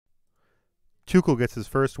Tuchel gets his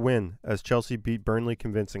first win as Chelsea beat Burnley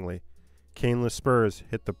convincingly. Caneless Spurs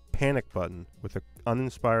hit the panic button with an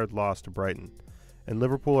uninspired loss to Brighton. And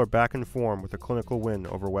Liverpool are back in form with a clinical win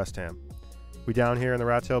over West Ham. We down here in the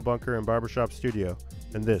Rat Tail Bunker and Barbershop Studio,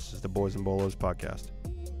 and this is the Boys and Bolos podcast.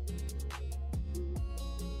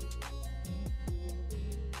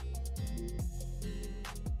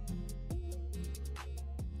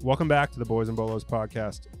 Welcome back to the Boys and Bolos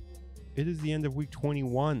podcast. It is the end of week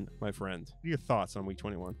 21, my friend. What are your thoughts on week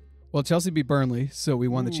 21? Well, Chelsea beat Burnley, so we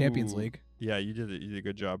won the Champions League. Yeah, you did it. You did a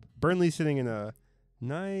good job. Burnley sitting in a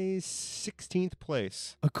nice 16th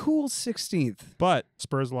place. A cool 16th. But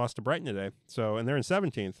Spurs lost to Brighton today, and they're in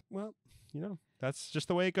 17th. Well, that's just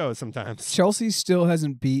the way it goes sometimes. Chelsea still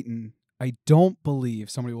hasn't beaten, I don't believe,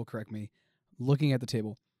 somebody will correct me, looking at the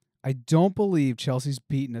table, I don't believe Chelsea's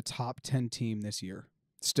beaten a top 10 team this year.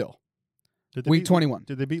 Still. Week 21.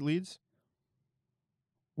 Did they beat Leeds?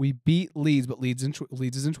 We beat Leeds, but Leeds is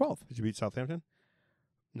in 12th. Did you beat Southampton?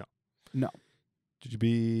 No. Did you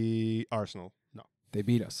beat Arsenal? No. They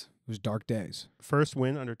beat us. It was dark days. First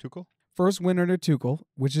win under Tuchel? First win under Tuchel,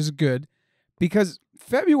 which is good because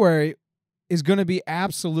February is going to be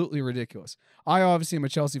absolutely ridiculous. I obviously am a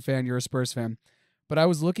Chelsea fan. You're a Spurs fan. But I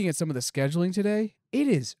was looking at some of the scheduling today. It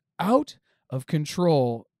is out of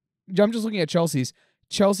control. I'm just looking at Chelsea's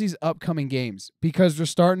upcoming games because they're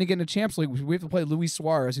starting to get in the Champions League. We have to play Luis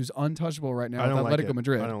Suarez, who's untouchable right now with Atletico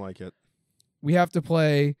Madrid. I don't like it. We have to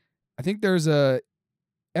play, I think there's a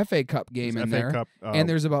FA Cup game in there, and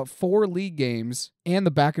there's about 4 league games and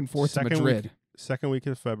the back and forth to Madrid. Second week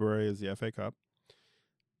of February is the FA Cup.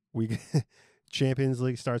 Champions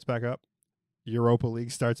League starts back up. Europa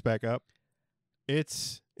League starts back up.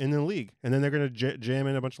 It's in the league, and then they're going to jam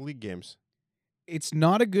in a bunch of league games. It's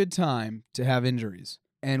not a good time to have injuries.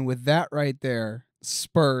 And with that right there,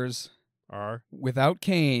 Spurs are without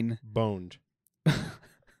Kane boned.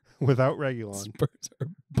 Without Reguilon. Spurs are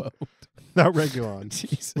boned. Without Reguilon.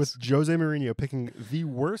 Jesus. With Jose Mourinho picking the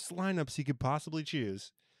worst lineups he could possibly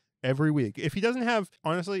choose every week. If he doesn't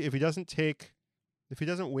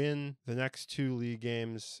win the next 2 league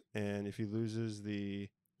games, and if he loses the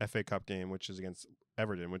FA Cup game, which is against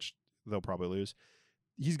Everton, which they'll probably lose,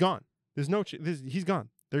 he's gone. He's gone.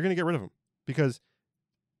 They're going to get rid of him because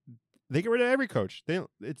they get rid of every coach.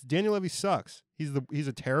 Daniel Levy sucks. He's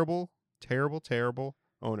a terrible, terrible, terrible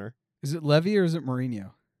owner. Is it Levy or is it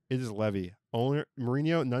Mourinho? It is Levy. Owner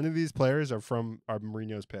Mourinho. None of these players are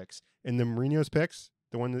Mourinho's picks. And the Mourinho's picks,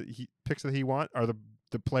 the one that he picks that he want, are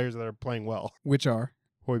the players that are playing well. Which are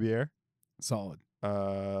Højbjerg. Solid.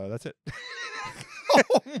 That's it.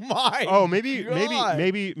 Oh my! Oh, maybe God.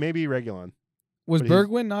 maybe Reguilon. Was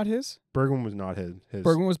Bergwijn not his? Bergwijn was not his.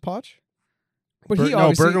 Bergwijn was Poch? But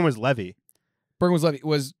Bergwijn was Levy. Bergwijn was Levy.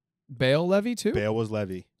 Was Bale Levy too? Bale was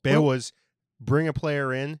Levy. Bale was bring a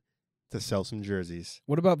player in to sell some jerseys.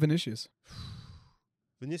 What about Vinicius?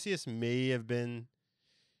 Vinicius may have been.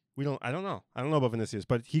 I don't know. I don't know about Vinicius,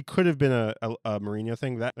 but he could have been a Mourinho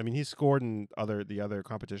thing. He scored in the other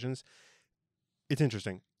competitions. It's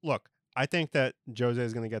interesting. Look, I think that Jose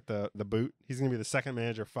is going to get the boot. He's going to be the second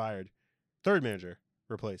manager fired. Third manager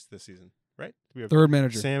replaced this season, right? We have third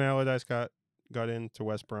manager. Sam Allardyce got into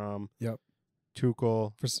West Brom. Yep.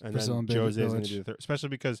 Tuchel. And then Jose is going to do the third. Especially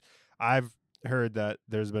because I've heard that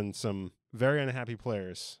there's been some very unhappy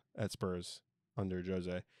players at Spurs under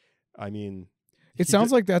Jose. It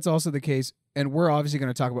sounds like that's also the case. And we're obviously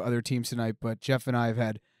going to talk about other teams tonight, but Jeff and I have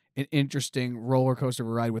had an interesting roller coaster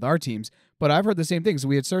ride with our teams. But I've heard the same thing. So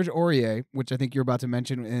we had Serge Aurier, which I think you're about to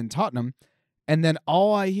mention, in Tottenham. And then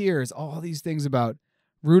all I hear is all these things about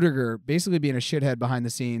Rudiger basically being a shithead behind the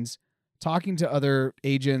scenes, talking to other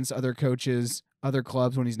agents, other coaches, other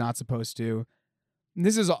clubs when he's not supposed to. And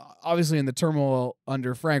this is obviously in the turmoil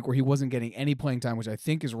under Frank where he wasn't getting any playing time, which I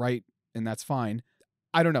think is right, and that's fine.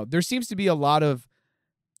 I don't know. There seems to be a lot of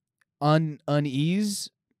unease,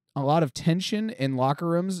 a lot of tension in locker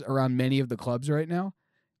rooms around many of the clubs right now.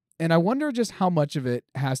 And I wonder just how much of it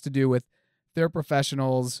has to do with their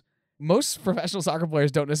professionals. Most professional soccer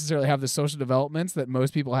players don't necessarily have the social developments that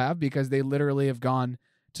most people have because they literally have gone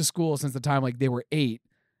to school since the time they were 8.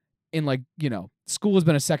 And school has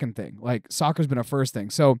been a second thing. Soccer's been a first thing.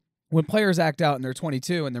 So when players act out and they're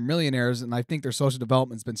 22 and they're millionaires and I think their social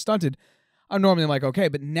development's been stunted, I'm normally like, okay,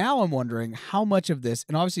 but now I'm wondering how much of this,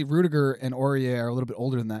 and obviously Rudiger and Aurier are a little bit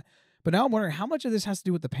older than that, but now I'm wondering how much of this has to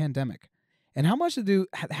do with the pandemic and how much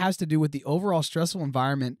has to do with the overall stressful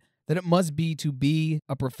environment than it must be to be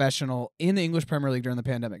a professional in the English Premier League during the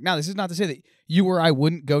pandemic. Now, this is not to say that you or I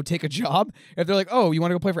wouldn't go take a job. If they're like, oh, you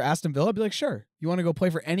want to go play for Aston Villa? I'd be like, sure. You want to go play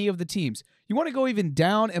for any of the teams? You want to go even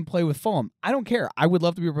down and play with Fulham? I don't care. I would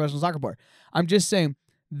love to be a professional soccer player. I'm just saying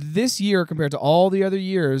this year compared to all the other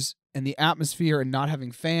years and the atmosphere and not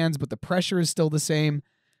having fans, but the pressure is still the same.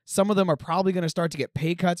 Some of them are probably going to start to get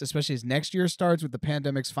pay cuts, especially as next year starts with the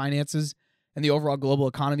pandemic's finances and the overall global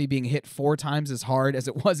economy being hit 4 times as hard as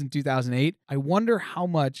it was in 2008. I wonder how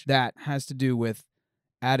much that has to do with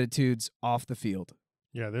attitudes off the field.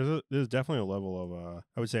 Yeah, there's definitely a level of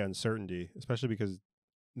I would say uncertainty, especially because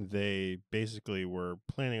they basically were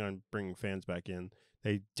planning on bringing fans back in.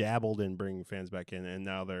 They dabbled in bringing fans back in, and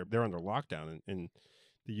now they're under lockdown in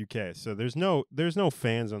the UK. So there's no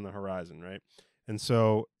fans on the horizon, right? And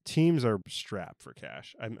so teams are strapped for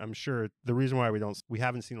cash. I'm sure the reason why we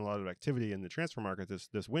haven't seen a lot of activity in the transfer market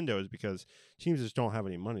this window is because teams just don't have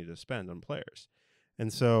any money to spend on players.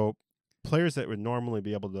 And so players that would normally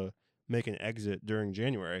be able to make an exit during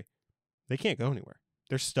January, they can't go anywhere.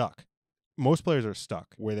 They're stuck. Most players are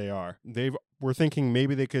stuck where they are. We're thinking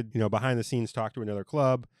maybe they could, behind the scenes talk to another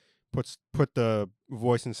club, put the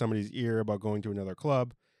voice in somebody's ear about going to another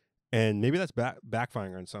club. And maybe that's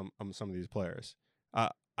backfiring on some of these players. I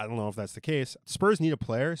don't know if that's the case. Spurs need a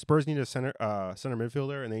player. Spurs need a center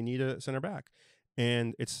midfielder, and they need a center back.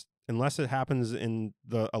 And it's unless it happens in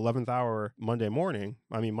the 11th hour Monday,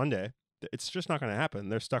 it's just not going to happen.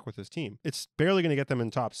 They're stuck with this team. It's barely going to get them in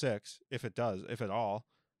top 6 if it does, if at all.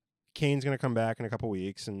 Kane's going to come back in a couple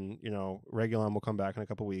weeks, and Reguilon will come back in a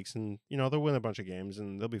couple weeks, and they'll win a bunch of games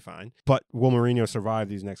and they'll be fine. But will Mourinho survive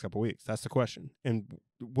these next couple weeks? That's the question. And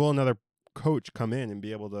will another coach come in and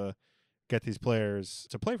be able to get these players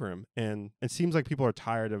to play for him? And it seems like people are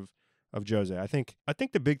tired of Jose. I think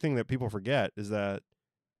the big thing that people forget is that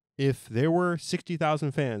if there were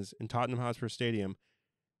 60,000 fans in Tottenham Hotspur Stadium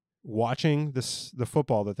watching the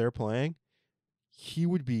football that they're playing, he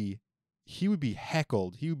would be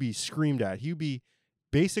heckled. He would be screamed at. He would be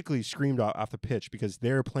basically screamed off the pitch because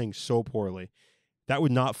they're playing so poorly. That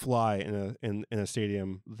would not fly in a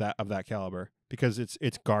stadium of that caliber because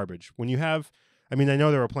it's garbage. When you have, I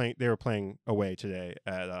know they were playing away today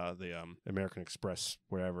at the American Express,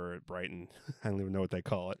 wherever at Brighton. I don't even know what they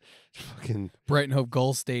call it. Fucking Brighton Hove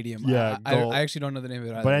Goal Stadium. Yeah, I actually don't know the name of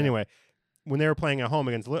it either. But anyway, when they were playing at home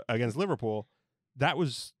against Liverpool, that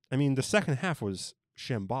was, the second half was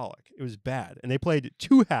shambolic. It was bad. And they played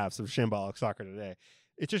 2 halves of shambolic soccer today.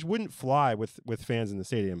 It just wouldn't fly with fans in the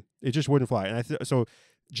stadium. It just wouldn't fly. And so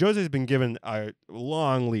Jose's been given a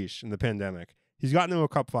long leash in the pandemic. He's gotten to a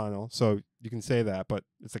cup final, so you can say that, but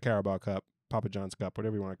it's the Carabao Cup, Papa John's Cup,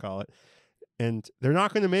 whatever you want to call it. And they're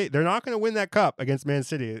not going to win that cup against Man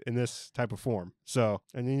City in this type of form. So,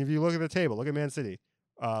 and then if you look at the table, look at Man City.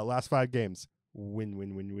 Last 5 games,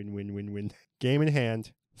 win. Game in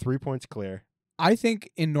hand, 3 points clear. I think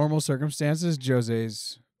in normal circumstances,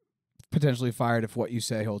 Jose's potentially fired if what you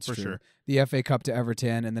say holds true. Sure. The FA Cup to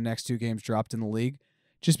Everton and the next 2 games dropped in the league,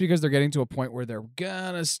 just because they're getting to a point where they're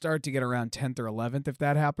going to start to get around 10th or 11th if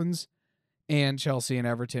that happens. And Chelsea and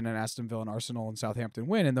Everton and Aston Villa and Arsenal and Southampton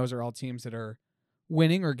win. And those are all teams that are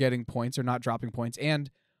winning or getting points or not dropping points and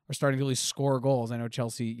are starting to at least score goals. I know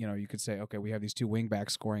Chelsea, you could say, okay, we have these 2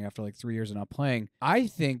 wingbacks scoring after like 3 years of not playing. I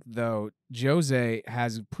think, though, Jose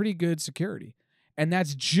has pretty good security. And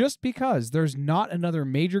that's just because there's not another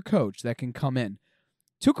major coach that can come in.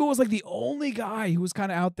 Tuchel was like the only guy who was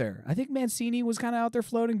kind of out there. I think Mancini was kind of out there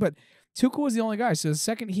floating, but Tuchel was the only guy. So the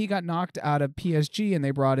second he got knocked out of PSG and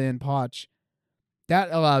they brought in Poch, that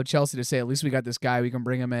allowed Chelsea to say, at least we got this guy, we can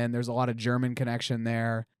bring him in. There's a lot of German connection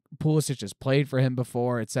there. Pulisic has played for him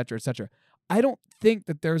before, et cetera, et cetera. I don't think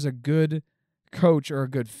that there's a good coach or a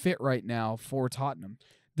good fit right now for Tottenham.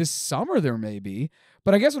 This summer there may be,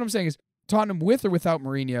 but I guess what I'm saying is Tottenham with or without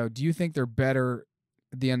Mourinho, do you think they're better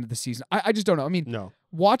at the end of the season? I just don't know. No.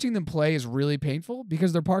 Watching them play is really painful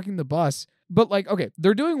because they're parking the bus. But okay,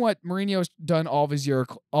 they're doing what Mourinho's done all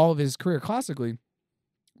of his career classically,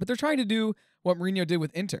 but they're trying to do what Mourinho did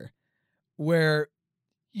with Inter, where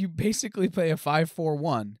you basically play a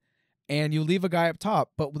 5-4-1 and you leave a guy up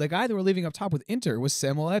top. But the guy that we're leaving up top with Inter was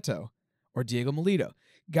Samuel Eto'o or Diego Milito,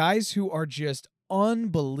 guys who are just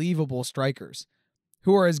unbelievable strikers,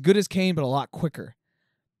 who are as good as Kane but a lot quicker.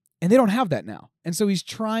 And they don't have that now. And so he's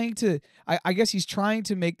trying to, I guess he's trying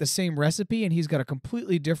to make the same recipe, and he's got a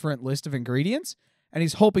completely different list of ingredients, and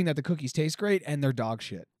he's hoping that the cookies taste great and they're dog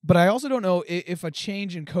shit. But I also don't know if a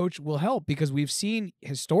change in coach will help, because we've seen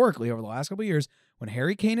historically over the last couple of years, when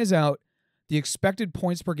Harry Kane is out, the expected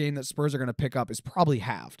points per game that Spurs are going to pick up is probably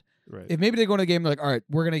halved. Right. If maybe they go into a game, they're like, all right,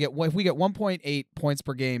 we're going to get, if we get 1.8 points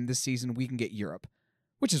per game this season, we can get Europe,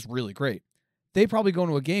 which is really great. They probably go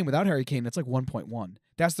into a game without Harry Kane that's like 1.1.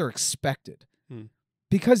 That's their expected.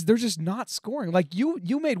 Because they're just not scoring. Like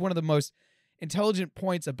you made one of the most intelligent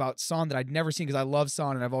points about Son that I'd never seen, because I love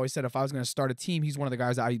Son, and I've always said if I was going to start a team, he's one of the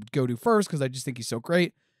guys I'd go to first because I just think he's so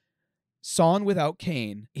great. Son without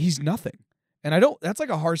Kane, he's nothing. And that's like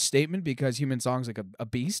a harsh statement because Heung-min Son's like a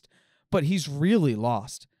beast, but he's really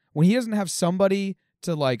lost. When he doesn't have somebody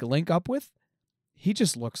to like link up with, he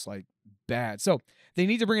just looks like bad. So they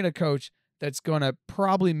need to bring in a coach that's going to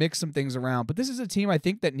probably mix some things around. But this is a team I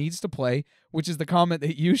think that needs to play, which is the comment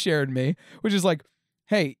that you shared me, which is like,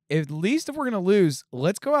 hey, at least if we're going to lose,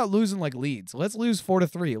 let's go out losing like Leeds. Let's lose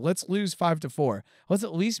 4-3. Let's lose 5-4. Let's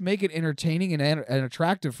at least make it entertaining and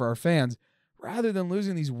attractive for our fans rather than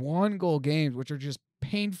losing these 1-goal games, which are just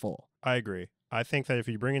painful. I agree. I think that if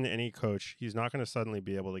you bring in any coach, he's not going to suddenly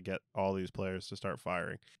be able to get all these players to start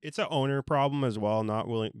firing. It's an owner problem as well, not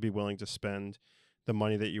willing to spend the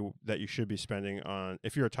money that you should be spending on,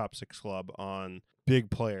 if you're a top 6 club, on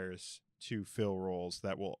big players to fill roles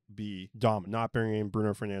that will be dominant. Not bringing in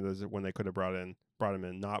Bruno Fernandes when they could have brought him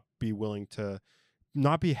in. Not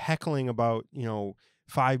be heckling about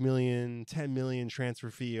 5 million, 10 million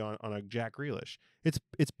transfer fee on a Jack Grealish. It's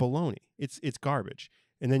baloney. It's garbage.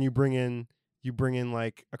 And then you bring in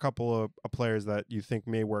like a couple of players that you think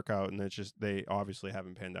may work out, and it's just they obviously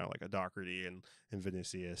haven't panned out, like a Doherty and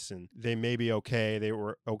Vinicius, and they may be okay. They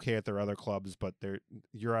were okay at their other clubs, but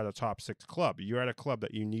you're at a top 6 club. You're at a club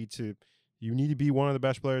that you need to be one of the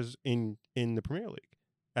best players in the Premier League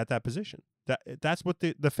at that position. That's what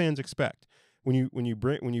the fans expect. When you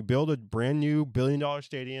build a brand new $1 billion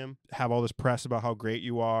stadium, have all this press about how great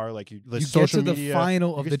you are, like you get to the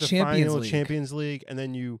final of the Champions League, and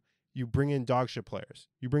then you bring in dog shit players.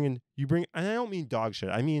 You bring, and I don't mean dog shit.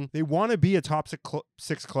 I mean they want to be a top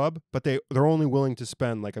 6 club, but they're only willing to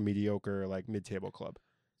spend like a mediocre, like mid-table club.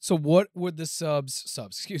 So what would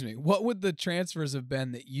the what would the transfers have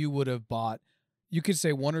been that you would have bought? You could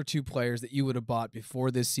say 1 or 2 players that you would have bought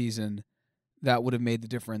before this season that would have made the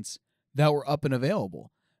difference, that were up and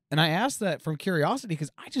available. And I asked that from curiosity because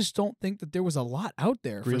I just don't think that there was a lot out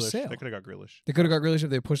there for sale. They could have got Grealish. They could have got Grealish if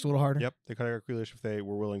they pushed a little harder? Yep, they could have got Grealish if they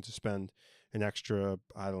were willing to spend an extra,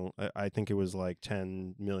 I think it was like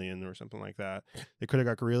 10 million or something like that. They could have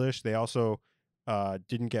got Grealish. They also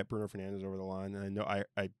didn't get Bruno Fernandes over the line. And I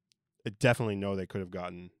definitely know they could have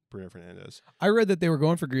gotten Bruno Fernandes. I read that they were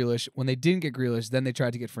going for Grealish. When they didn't get Grealish, then they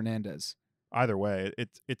tried to get Fernandes. Either way,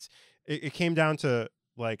 it came down to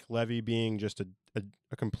like Levy being just a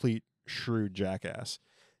complete shrewd jackass,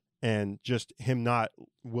 and just him not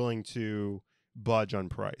willing to budge on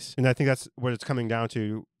price. And I think that's what it's coming down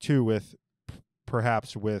to too, with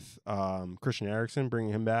perhaps with Christian Eriksen,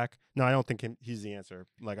 bringing him back. No, I don't think he's the answer.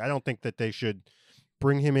 Like, I don't think that they should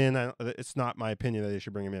bring him in. It's not my opinion that they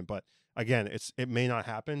should bring him in, but again, it may not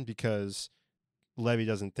happen because Levy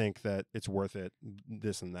doesn't think that it's worth it,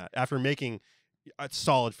 this and that, after making a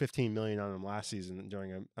solid 15 million on him last season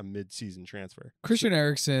during a mid-season transfer. Christian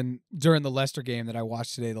Eriksen, during the Leicester game that I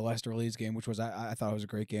watched today, the Leicester Leeds game, which was I thought it was a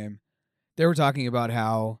great game, they were talking about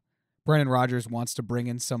how Brendan Rodgers wants to bring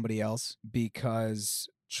in somebody else because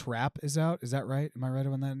Trapp is out. Is that right? Am I right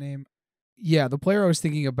on that name? Yeah, the player I was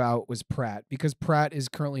thinking about was Pratt, because Pratt is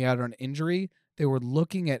currently out on injury. They were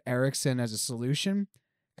looking at Eriksen as a solution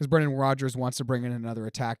because Brendan Rodgers wants to bring in another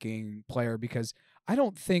attacking player, because I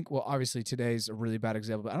don't think, well, obviously today's a really bad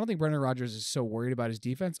example, but I don't think Brendan Rodgers is so worried about his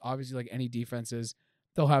defense. Obviously, like any defenses,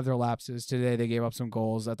 they'll have their lapses. Today they gave up some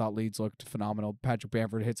goals. I thought Leeds looked phenomenal. Patrick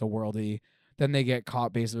Bamford hits a worldie. Then they get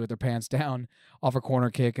caught basically with their pants down off a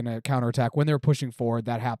corner kick and a counterattack. When they're pushing forward,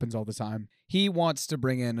 that happens all the time. He wants to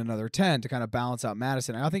bring in another 10 to kind of balance out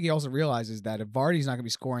Maddison. I think he also realizes that if Vardy's not going to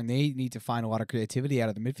be scoring, they need to find a lot of creativity out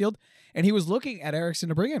of the midfield. And he was looking at Eriksen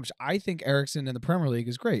to bring him, which I think Eriksen in the Premier League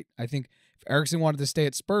is great. I think if Eriksen wanted to stay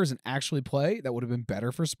at Spurs and actually play, that would have been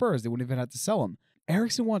better for Spurs. They wouldn't even have to sell him.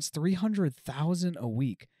 Eriksen wants $300,000 a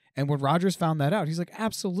week. And when Rodgers found that out, he's like,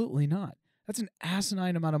 absolutely not. That's an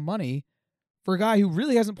asinine amount of money for a guy who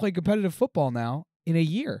really hasn't played competitive football now in a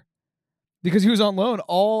year. Because he was on loan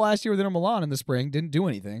all last year with Inter Milan in the spring, didn't do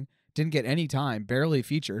anything, didn't get any time, barely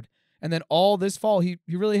featured. And then all this fall, he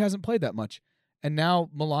really hasn't played that much. And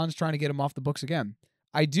now Milan's trying to get him off the books again.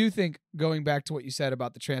 I do think, going back to what you said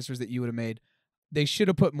about the transfers that you would have made, they should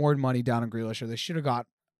have put more money down on Grealish, or they should have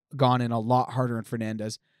gone in a lot harder on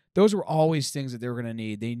Fernandes. Those were always things that they were going to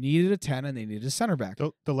need. They needed a 10 and they needed a center back.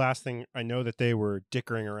 The last thing, I know that they were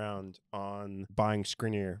dickering around on buying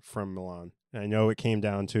Skriniar from Milan. And I know it came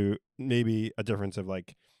down to maybe a difference of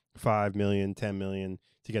like 5 million, 10 million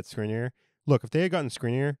to get Skriniar. Look, if they had gotten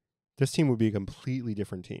Skriniar, this team would be a completely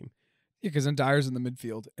different team. Yeah, because then Dyer's in the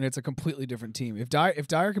midfield, and it's a completely different team. If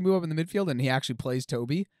Dyer can move up in the midfield and he actually plays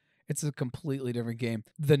Toby, it's a completely different game.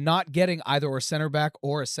 The not getting either a center back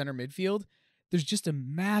or a center midfield, there's just a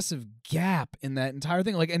massive gap in that entire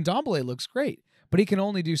thing. Like, and Ndombele looks great, but he can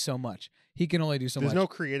only do so much. There's no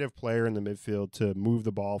creative player in the midfield to move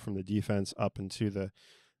the ball from the defense up into the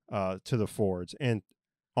to the forwards. And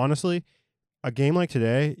honestly, a game like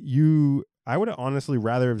today, I would honestly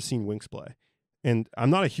rather have seen Winks play. And I'm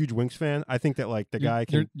not a huge Winks fan. I think that like the guy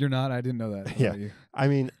can. You're not. I didn't know that. Yeah. I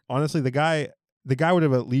mean, honestly, the guy would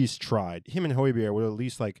have at least tried. Him and Højbjerg would have at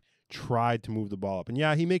least like tried to move the ball up. And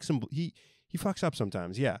yeah, he makes some. He fucks up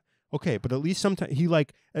sometimes. Yeah. Okay, but at least sometimes he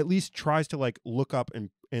like at least tries to like look up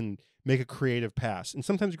and make a creative pass. And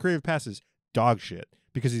sometimes a creative pass is dog shit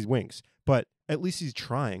because he's Winks. But at least he's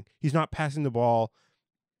trying. He's not passing the ball.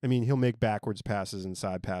 I mean, he'll make backwards passes and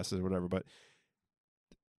side passes or whatever, but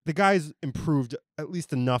the guy's improved at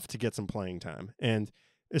least enough to get some playing time. And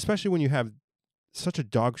especially when you have such a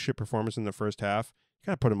dog shit performance in the first half, you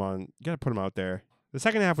gotta put him on. You gotta put him out there. The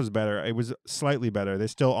second half was better. It was slightly better. They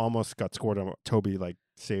still almost got scored on. Toby like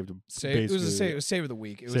saved. It was save of the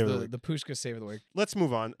week. It was the Pushka save of the week. Let's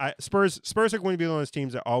move on. Spurs are going to be one of those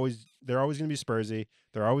teams that they're always going to be Spursy.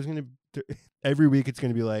 They're always going to every week. It's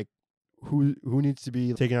going to be like who needs to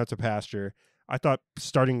be taken out to pasture. I thought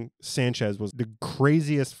starting Sanchez was the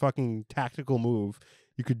craziest fucking tactical move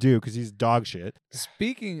you could do because he's dog shit.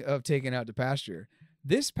 Speaking of taken out to pasture,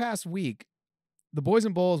 this past week, the boys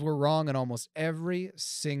and Bolos were wrong in almost every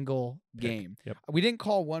single game. Yep. We didn't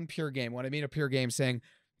call one pure game. When I mean a pure game, saying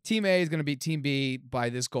Team A is going to beat Team B by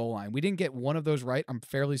this goal line. We didn't get one of those right, I'm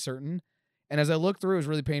fairly certain. And as I looked through, it was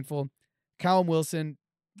really painful. Callum Wilson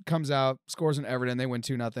comes out, scores in Everton. They win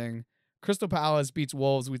 2-0. Crystal Palace beats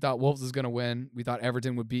Wolves. We thought Wolves was going to win. We thought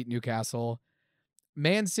Everton would beat Newcastle.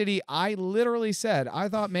 Man City, I literally said, I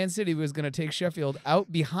thought Man City was going to take Sheffield out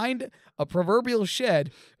behind a proverbial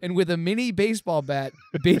shed and with a mini baseball bat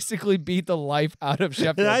basically beat the life out of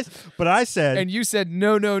Sheffield. But I said... And you said,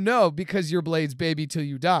 no, because your Blades baby till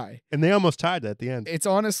you die. And they almost tied at the end. It's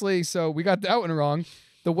honestly, so we got that one wrong.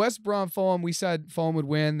 The West Brom Fulham, we said Fulham would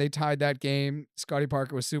win. They tied that game. Scotty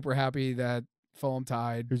Parker was super happy that Fulham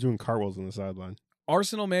tied. He was doing cartwheels on the sideline.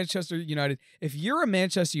 Arsenal, Manchester United. If you're a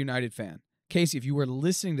Manchester United fan, Casey, if you were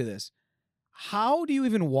listening to this, how do you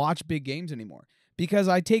even watch big games anymore? Because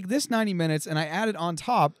I take this 90 minutes and I add it on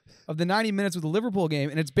top of the 90 minutes with the Liverpool game,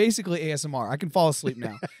 and it's basically ASMR. I can fall asleep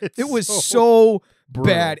now. It was so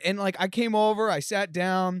bad. And like I came over, I sat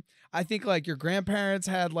down. I think like your grandparents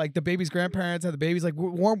had like the baby's grandparents had the babies. Like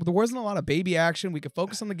there wasn't a lot of baby action. We could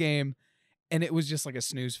focus on the game, and it was just like a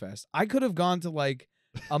snooze fest. I could have gone to like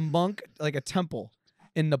a monk, like a temple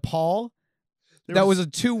in Nepal. That was a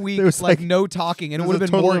 2-week, like no talking, and it would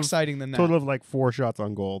have been more exciting than that. Total of like 4 shots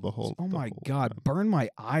on goal the whole. Oh my God, burn my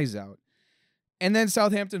eyes out. And then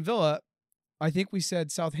Southampton Villa, I think we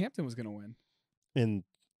said Southampton was going to win. And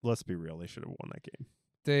let's be real, they should have won that game.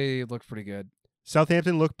 They looked pretty good.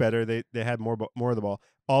 Southampton looked better. They had more of the ball.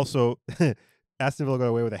 Also, Aston Villa got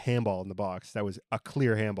away with a handball in the box. That was a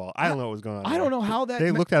clear handball. I don't know what was going on. I don't know how that. They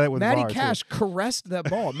looked at it with Matty Cash caressed that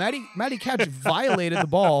ball. Matty Cash violated the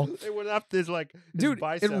ball. It went up his like dude.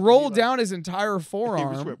 Bicep, it rolled down his entire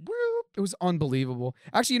forearm. Went, it was unbelievable.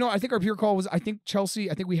 Actually, I think our pure call was Chelsea.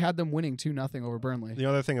 I think we had them winning 2-0 over Burnley. The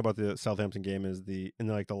other thing about the Southampton game is in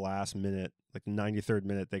the last minute, like the 93rd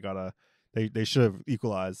minute, they should have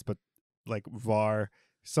equalized, but like VAR.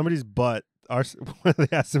 Somebody's butt, one of the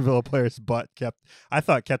Aston Villa players' butt kept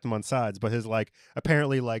him on sides, but his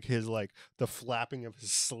apparently the flapping of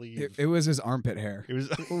his sleeve. It was his armpit hair.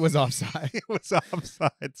 It was offside. It was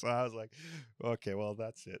offside. So I was like, okay, well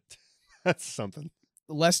that's it. That's something.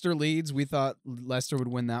 Leicester Leeds, we thought Leicester would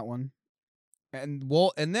win that one, and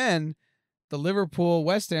then the Liverpool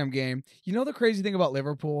West Ham game. You know the crazy thing about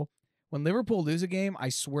Liverpool? When Liverpool lose a game, I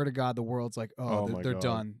swear to God, the world's like, they're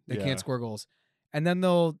done. They can't score goals. And then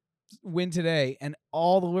they'll win today, and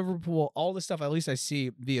all the stuff, at least I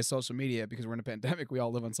see via social media, because we're in a pandemic, we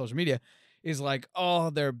all live on social media, is like, oh,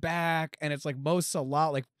 they're back. And it's like Mo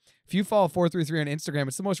Salah, like if you follow 433 on Instagram,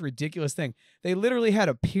 it's the most ridiculous thing. They literally had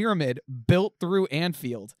a pyramid built through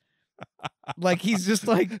Anfield. Like he's just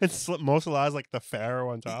like Mo Salah is like the pharaoh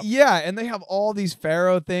on top. Yeah, and they have all these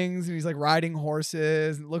pharaoh things, and he's like riding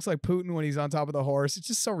horses, and it looks like Putin when he's on top of the horse. It's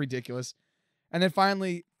just so ridiculous. And then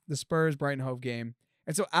finally, the Spurs Brighton Hove game.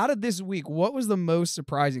 And so out of this week, what was the most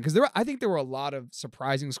surprising? Because I think there were a lot of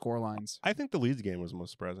surprising score lines. I think the Leeds game was the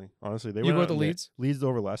most surprising. Honestly, you go with the Leeds? Leeds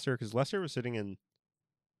over Leicester, because Leicester was sitting in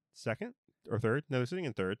second, or third. No, they're sitting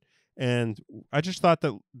in third. And I just thought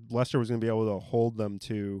that Leicester was going to be able to hold them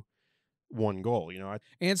to one goal.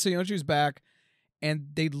 And Soyuncu's back, and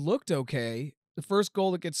they looked okay. The first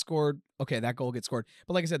goal that gets scored, okay, that goal gets scored.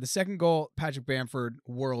 But like I said, the second goal, Patrick Bamford,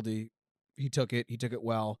 worldy. He took it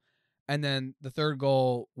well. And then the third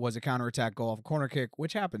goal was a counterattack goal off a corner kick,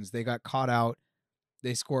 which happens. They got caught out.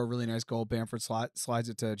 They score a really nice goal. Bamford slides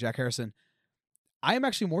it to Jack Harrison. I am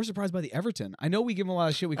actually more surprised by the Everton. I know we give them a lot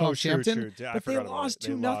of shit. We call them Champton, but they lost 2-0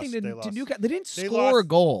 to Newcastle. They didn't score a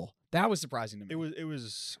goal. That was surprising to me. It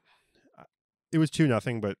was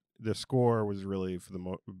 2-0, but the score was really for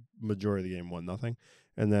the majority of the game 1-0,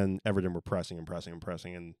 and then Everton were pressing,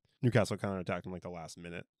 and Newcastle counterattacked them like the last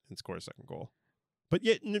minute and scored a second goal. But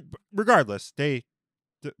yet, regardless, they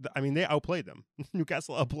outplayed them.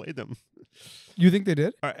 Newcastle outplayed them. You think they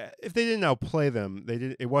did? If they didn't outplay them, they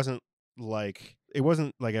did. It wasn't like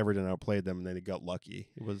Everton outplayed them and they got lucky.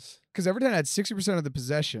 It was because Everton had 60% of the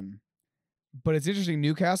possession, but it's interesting.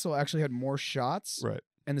 Newcastle actually had more shots, right,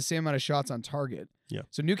 and the same amount of shots on target. Yeah.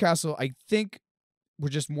 So Newcastle, I think, were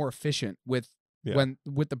just more efficient with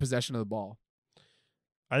the possession of the ball.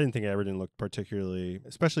 I didn't think Everton looked particularly,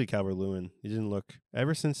 especially Calvert-Lewin. He didn't look,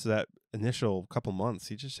 ever since that initial couple months,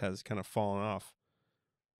 he just has kind of fallen off.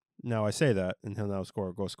 Now I say that, and he'll now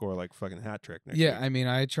go score like fucking hat trick next week. I mean,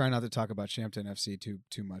 I try not to talk about Champton FC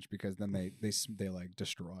too much because then they like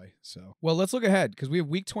destroy. So, well, let's look ahead because we have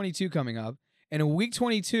week 22 coming up, and in week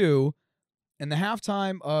 22, in the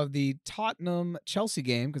halftime of the Tottenham Chelsea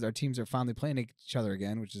game, because our teams are finally playing each other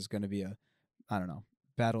again, which is going to be a, I don't know,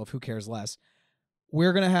 battle of who cares less.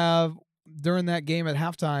 We're going to have, during that game at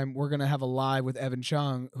halftime, we're going to have a live with Evan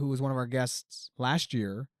Chung, who was one of our guests last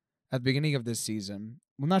year at the beginning of this season.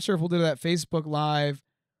 I'm not sure if we'll do that Facebook Live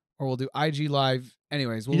or we'll do IG Live.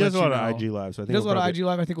 Anyways, we'll he does a lot of IG Live. So I think he does a lot of IG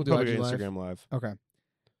Live. I think we'll do IG Live. Instagram Live. Okay.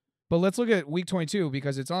 But let's look at week 22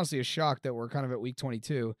 because it's honestly a shock that we're kind of at week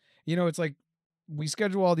 22. It's like we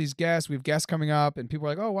schedule all these guests. We have guests coming up and people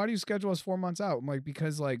are like, oh, why do you schedule us 4 months out? I'm like,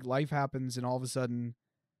 because like life happens and all of a sudden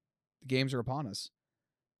the games are upon us.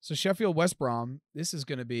 So Sheffield West Brom, this is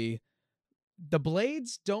going to be, the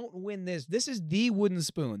Blades don't win this. This is the wooden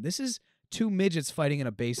spoon. This is two midgets fighting in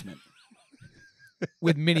a basement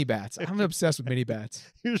with mini bats. I'm obsessed with mini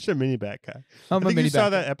bats. You're just a mini bat guy. I think you saw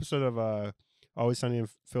that episode of Always Sunny in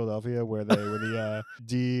Philadelphia where the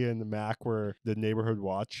D and the Mac were the neighborhood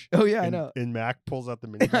watch. Oh yeah, I know. And Mac pulls out the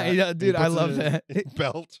mini bat. Yeah, dude, I love that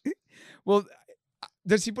belt. Well,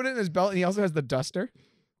 does he put it in his belt? And he also has the duster.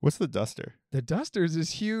 What's the duster? The duster is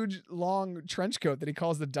this huge, long trench coat that he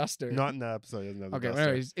calls the duster. Not in that episode. He doesn't have the okay, duster.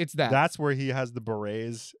 anyways, it's that. That's where he has the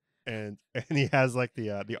berets and he has like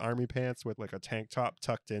the army pants with like a tank top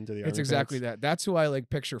tucked into the. It's exactly pants. that. That's who I like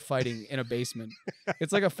picture fighting in a basement.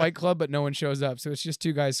 It's like a fight club, but no one shows up, so it's just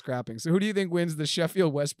two guys scrapping. So who do you think wins the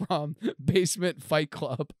Sheffield West Brom basement fight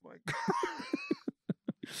club? Oh my God.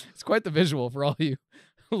 It's quite the visual for all you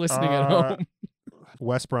listening at home.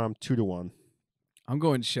 West Brom 2-1. I'm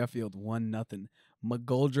going Sheffield 1-0.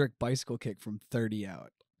 McGoldrick bicycle kick from 30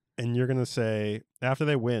 out. And you're gonna say after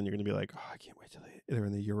they win, you're gonna be like, "Oh, I can't wait till they're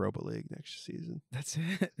in the Europa League next season." That's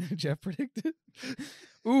it. Jeff predicted.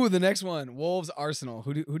 Ooh, the next one, Wolves Arsenal.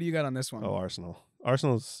 Who do you got on this one? Oh, Arsenal.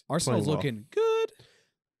 Arsenal's looking good.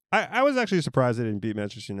 I was actually surprised they didn't beat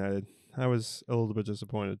Manchester United. I was a little bit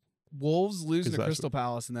disappointed. Wolves losing to Crystal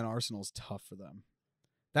Palace, and then Arsenal's tough for them.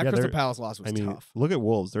 That Yeah, Crystal Palace loss was tough. Look at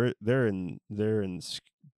Wolves. They're in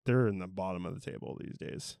the bottom of the table these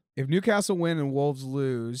days. If Newcastle win and Wolves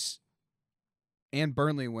lose, and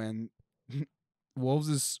Burnley win, Wolves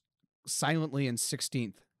is silently in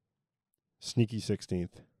 16th. Sneaky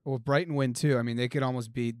 16th. Well, if Brighton win too, I mean, they could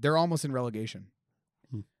almost be. They're almost in relegation,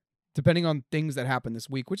 depending on things that happen this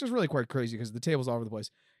week, which is really quite crazy because the table's all over the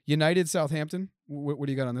place. United, Southampton. What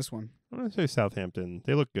do you got on this one? I'm gonna say Southampton.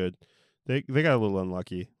 They look good. They got a little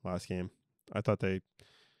unlucky last game. I thought they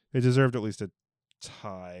deserved at least a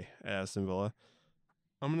tie at Aston Villa.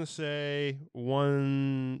 I'm gonna say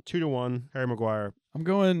 2-1 Harry Maguire. I'm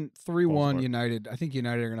going 3-1 United. I think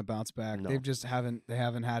United are gonna bounce back. No. They've just haven't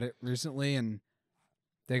had it recently, and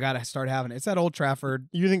they got to start having it. It's at Old Trafford.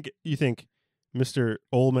 You think Mr.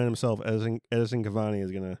 Old Man himself, Edison Cavani,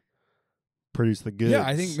 is gonna produce the goods? Yeah,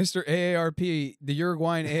 I think Mr. AARP, the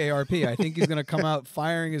Uruguayan AARP, I think he's going to come out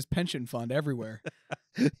firing his pension fund everywhere.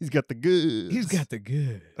 He's got the goods. He's got the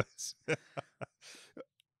goods.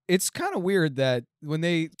 It's kind of weird that when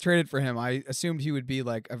they traded for him, I assumed he would be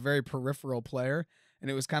like a very peripheral player.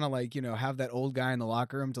 And it was kind of like, have that old guy in the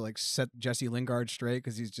locker room to like set Jesse Lingard straight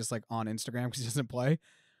because he's just like on Instagram because he doesn't play.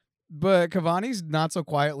 But Cavani's not so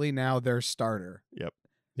quietly now their starter. Yep.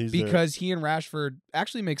 because he and Rashford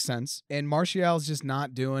actually make sense, and Martial's just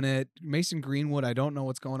not doing it. Mason Greenwood, I don't know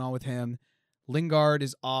what's going on with him. Lingard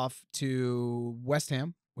is off to West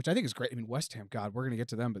Ham, which I think is great. I mean, West Ham, God, we're going to get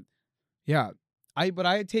to them, but yeah.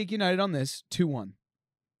 I take United on this 2-1.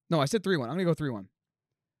 No, I said 3-1. I'm going to go 3-1.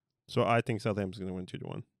 So I think Southampton's going to win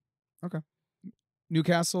 2-1. Okay.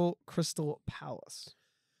 Newcastle, Crystal Palace.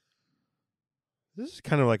 This is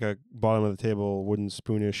kind of like a bottom of the table wooden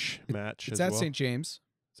spoonish match. It's as at well. St. James.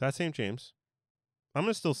 It's at St. James. I'm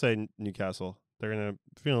going to still say Newcastle. They're going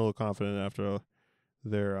to feel a little confident after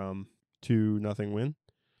their 2-0 win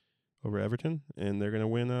over Everton, and they're going to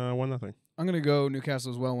win 1-0. I'm going to go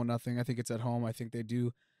Newcastle as well, 1-0. I think it's at home. I think they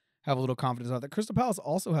do have a little confidence out there. Crystal Palace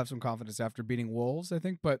also have some confidence after beating Wolves, I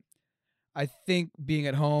think, but I think being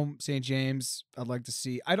at home, St. James,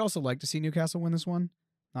 I'd also like to see Newcastle win this one.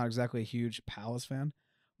 Not exactly a huge Palace fan.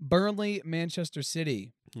 Burnley, Manchester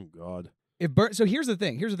City. Oh, God. So here's the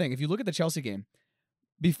thing. If you look at the Chelsea game,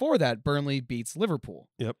 before that, Burnley beats Liverpool.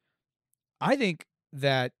 Yep. I think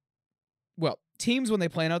that, teams when they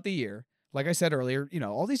plan out the year, like I said earlier,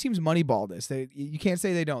 all these teams moneyball this. You can't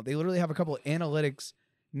say they don't. They literally have a couple of analytics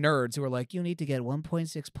nerds who are like, you need to get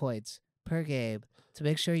 1.6 points per game to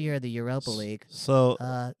make sure you're in the Europa League. So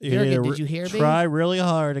Jurgen, did you hear me? Try really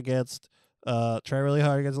hard against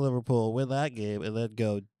Liverpool, win that game, and then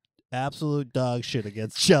go absolute dog shit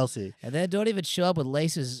against Chelsea. And then don't even show up with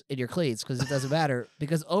laces in your cleats because it doesn't matter.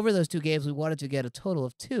 Because over those 2 games, we wanted to get a total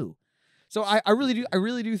of 2. So I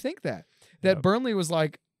really do think that Burnley was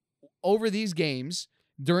like, over these games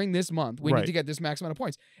during this month, we need to get this max amount of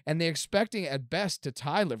points. And they're expecting at best to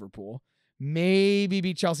tie Liverpool, maybe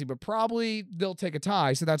beat Chelsea, but probably they'll take a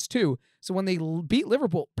tie. So that's 2. So when they beat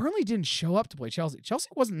Liverpool, Burnley didn't show up to play Chelsea. Chelsea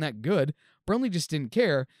wasn't that good. Burnley just didn't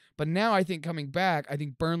care. But now I think coming back, I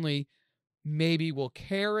think Burnley maybe will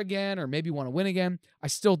care again or maybe want to win again. I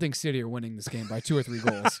still think City are winning this game by 2 or 3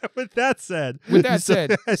 goals. With that said,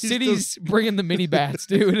 City's bringing the mini bats,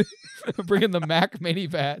 dude. Bringing the Mac mini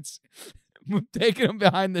bats. Taking them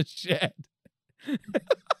behind the shed.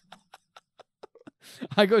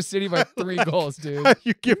 I go City by 3 goals, dude.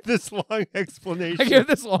 You give this long explanation. I give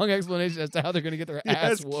this long explanation as to how they're going to get their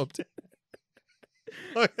ass whooped.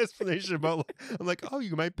 Long explanation about, I'm like, oh,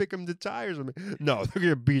 you might pick them to tie or something. No, they're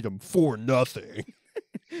going to beat them 4-0.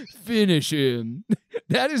 Finish him.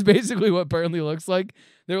 That is basically what Burnley looks like.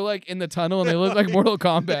 They're like in the tunnel and they look like Mortal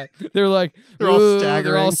Kombat. They're like, they're all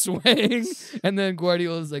staggering. They're all swaying. And then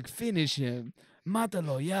Guardiola's like, finish him.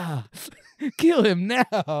 Mátalo, yeah. Kill him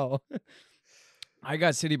now. I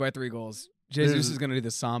got City by 3 goals. Jesus is going to do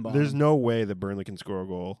the samba. There's no way that Burnley can score a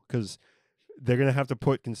goal because they're going to have to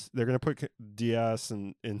put Diaz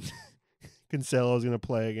and Cancelo's going to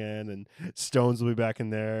play again, and Stones will be back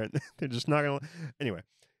in there. They're just not going to. Anyway,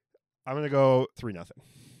 I'm going to go 3-0.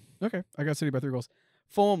 Okay, I got City by 3 goals.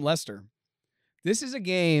 Fulham, Leicester. This is a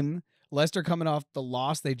game, Leicester coming off the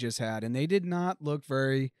loss they just had, and they did not look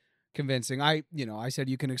very convincing. I said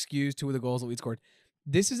you can excuse 2 of the goals that we scored.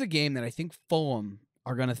 This is a game that I think Fulham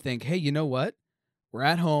are going to think, hey, you know what? We're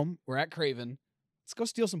at home. We're at Craven. Let's go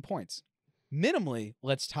steal some points. Minimally,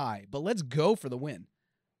 let's tie, but let's go for the win.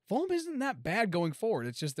 Fulham isn't that bad going forward.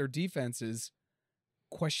 It's just their defense is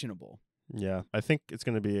questionable. Yeah, I think it's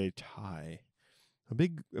going to be a tie. A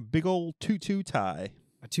big old 2-2 tie.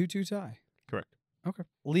 A 2-2 tie. Correct. Okay.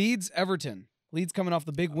 Leeds, Everton. Leeds coming off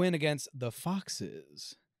the big win against the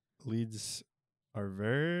Foxes. Leeds are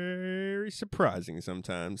very surprising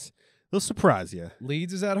sometimes. They'll surprise you.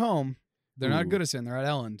 Leeds is at home. They're not Goodison. They're at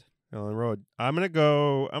Elland Road. I'm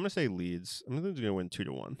gonna say Leeds. I'm going to win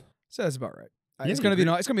 2-1. So that's about right. It's gonna be an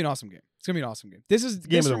awesome game. It's gonna be an awesome game. This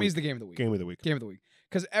for me is the game of the week. Game of the week. Game of the week.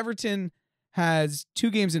 Because Everton has 2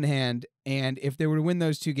 games in hand, and if they were to win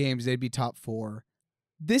those 2 games, they'd be top 4.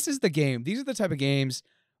 This is the game. These are the type of games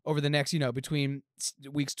over the next, between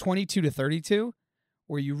weeks 22 to 32,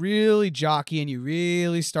 where you really jockey and you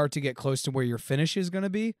really start to get close to where your finish is going to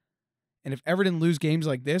be. And if Everton lose games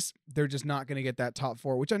like this, they're just not going to get that top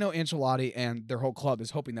 4, which I know Ancelotti and their whole club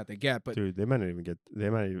is hoping that they get. But dude, they're not even going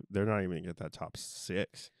to get that top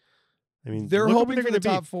 6. I mean, they're hoping for the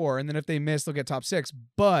top 4, and then if they miss, they'll get top 6.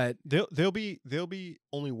 But they'll be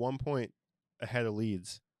only 1 point ahead of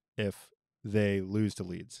Leeds if they lose to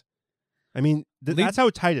Leeds. I mean, that's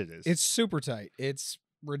how tight it is. It's super tight. It's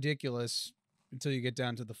ridiculous until you get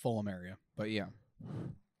down to the Fulham area. But yeah,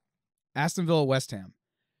 Aston Villa, West Ham.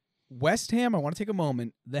 West Ham, I want to take a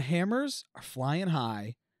moment. The Hammers are flying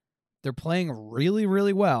high. They're playing really,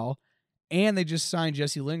 really well. And they just signed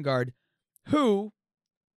Jesse Lingard, who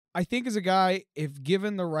I think is a guy, if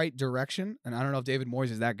given the right direction, and I don't know if David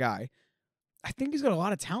Moyes is that guy, I think he's got a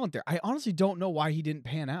lot of talent there. I honestly don't know why he didn't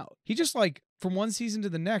pan out. He just like from one season to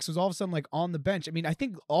the next was all of a sudden like on the bench. I mean, I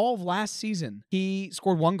think all of last season he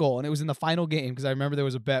scored 1 goal and it was in the final game because I remember there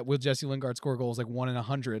was a bet will Jesse Lingard score goals like 1 in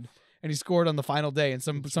 100 and he scored on the final day and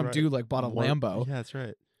some right. dude like bought a Lambo. Yeah, that's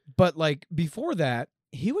right. But like before that,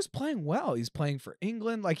 he was playing well. He's playing for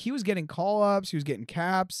England. Like he was getting call-ups, he was getting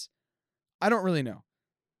caps. I don't really know.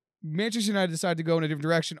 Manchester United decided to go in a different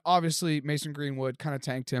direction. Obviously, Mason Greenwood kind of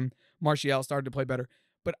tanked him. Martial started to play better.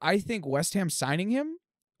 But I think West Ham signing him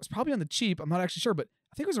was probably on the cheap. I'm not actually sure, but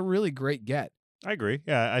I think it was a really great get. I agree.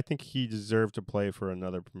 Yeah, I think he deserved to play for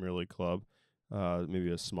another Premier League club,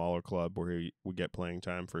 maybe a smaller club where he would get playing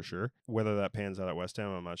time for sure. Whether that pans out at West Ham,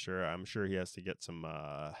 I'm not sure. I'm sure he has to get some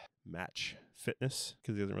match fitness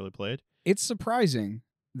because he hasn't really played. It's surprising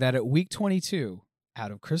that at week 22,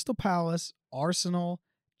 out of Crystal Palace, Arsenal,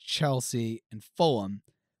 Chelsea, and Fulham,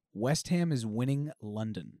 West Ham is winning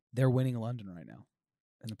London. They're winning London right now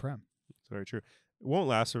in the Prem. It's very true. It won't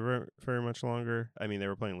last very, very much longer. I mean, they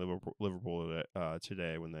were playing Liverpool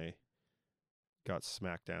today when they got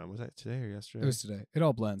smacked down. Was that today or yesterday? It was today. It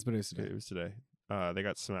all blends, but it was today. It was today. They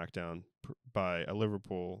got smacked down by a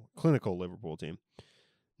clinical Liverpool team.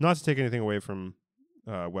 Not to take anything away from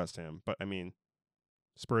West Ham, but I mean,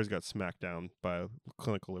 Spurs got smacked down by a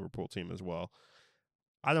clinical Liverpool team as well.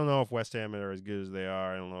 I don't know if West Ham are as good as they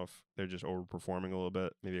are. I don't know if they're just overperforming a little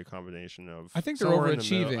bit. Maybe a combination of. I think they're somewhere in the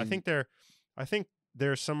overachieving. middle. I think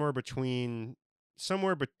they're somewhere between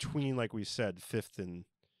like we said, 5th and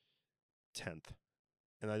 10th.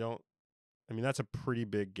 And I mean that's a pretty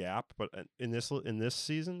big gap. But in this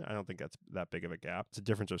season, I don't think that's that big of a gap. It's a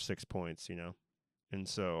difference of 6 points, you know. And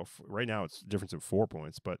so right now it's a difference of 4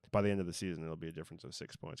 points, but by the end of the season it'll be a difference of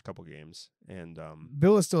 6 points, a couple games. And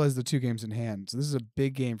Villa still has the 2 games in hand, so this is a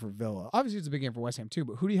big game for Villa. Obviously, it's a big game for West Ham too.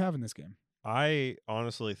 But who do you have in this game? I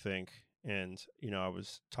honestly think, and you know, I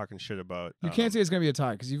was talking shit about. You can't say it's gonna be a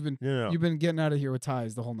tie because you've been getting out of here with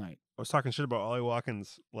ties the whole night. I was talking shit about Ollie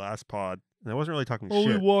Watkins last pod, and I wasn't really talking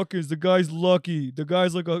Ollie shit. Watkins, the guy's lucky. The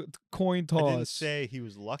guy's like a coin toss. I didn't say he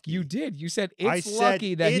was lucky. You did. You said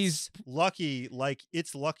lucky that he's lucky. Like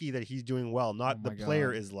it's lucky that he's doing well. Not the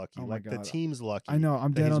player is lucky. Oh like the team's lucky. I know.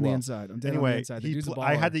 I'm dead on the inside. I'm dead on the inside.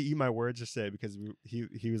 I had to eat my words to say because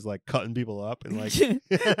he was like cutting people up and like.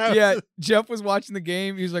 Yeah, Jeff was watching the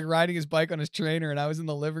game. He was like riding his bike on his trainer, and I was in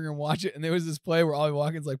the living room watching it. And there was this play where Ollie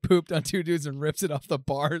Watkins like pooped on 2 dudes and rips it off the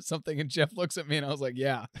bar or something. And Jeff looks at me and I was like,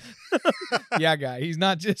 "Yeah, yeah, guy. He's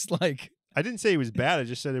not just like." I didn't say he was bad. I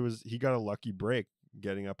just said he got a lucky break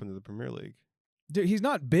getting up into the Premier League. Dude, he's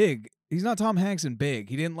not big. He's not Tom Hanks and big.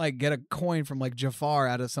 He didn't like get a coin from like Jafar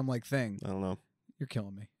out of some like thing. I don't know. You're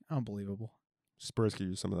killing me. Unbelievable. Spurs could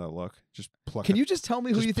use some of that luck. Just pluck. Can you just tell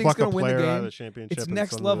me who you think is going to win the game? Out of the championship it's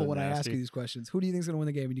next level when I ask you these questions. Who do you think is going to win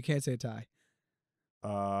the game? And you can't say a tie.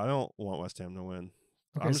 I don't want West Ham to win.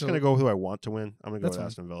 Okay, I'm just going to go with who I want to win. I'm going to go with fine.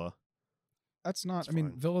 Aston Villa. That's not. I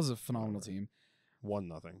mean, Villa's a phenomenal team. 1-0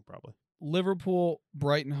 probably. Liverpool,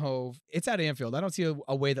 Brighton, Hove. It's at Anfield. I don't see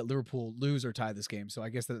a way that Liverpool lose or tie this game. So I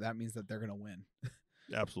guess that means that they're going to win.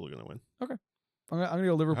 Absolutely going to win. Okay. I'm going to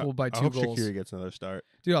go Liverpool by 2 I hope goals. Shaqiri gets another start.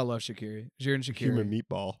 Dude, I love Shaqiri. Jiren Shaqiri. Human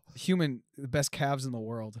meatball. The best calves in the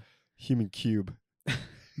world. Human cube.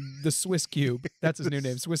 The Swiss Cube. That's his new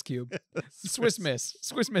name. Swiss Cube. Swiss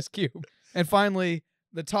Miss Cube. And finally,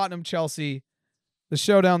 the Tottenham-Chelsea. The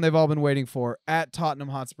showdown they've all been waiting for at Tottenham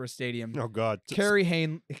Hotspur Stadium. Oh, God. Harry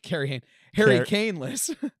Kane-less.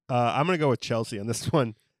 I'm going to go with Chelsea on this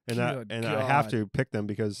one. And I have to pick them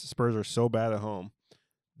because Spurs are so bad at home.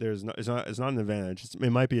 It's not an advantage. It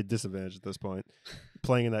might be a disadvantage at this point.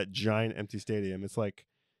 Playing in that giant empty stadium. It's like,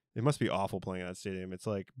 it must be awful playing in that stadium. It's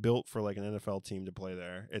like built for like an NFL team to play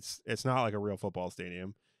there. It's not like a real football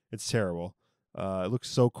stadium. It's terrible. It looks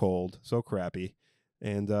so cold, so crappy.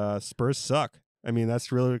 And Spurs suck. I mean,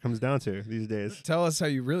 that's really what it comes down to these days. Tell us how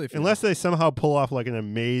you really feel. Unless they somehow pull off like an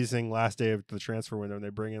amazing last day of the transfer window and they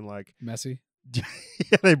bring in like Messi.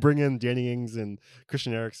 Yeah, they bring in Danny Ings and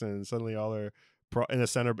Christian Eriksen and suddenly all their in the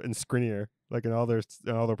center and Skriniar, like and all their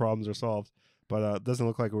problems are solved. But it doesn't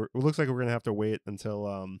look like it looks like we're gonna have to wait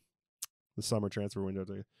until the summer transfer window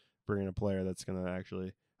to bring in a player that's gonna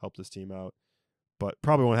actually help this team out. But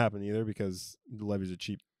probably won't happen either because Levy's a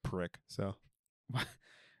cheap prick. So.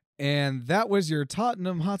 And that was your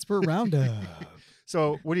Tottenham Hotspur roundup.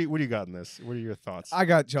 So what do you got in this? What are your thoughts? I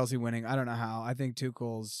got Chelsea winning. I don't know how. I think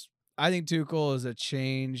Tuchel is a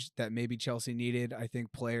change that maybe Chelsea needed. I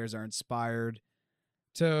think players are inspired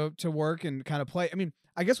to work and kind of play. I mean,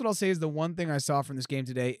 I guess what I'll say is the one thing I saw from this game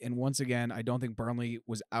today, and once again, I don't think Burnley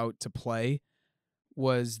was out to play,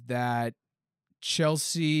 was that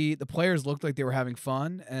Chelsea, the players looked like they were having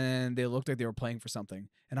fun and they looked like they were playing for something.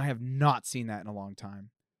 And I have not seen that in a long time.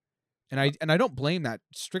 And I don't blame that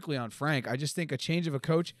strictly on Frank. I just think a change of a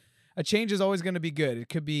coach, a change is always going to be good. It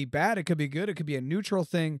could be bad, it could be good, it could be a neutral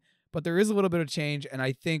thing, but there is a little bit of change. And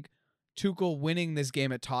I think Tuchel winning this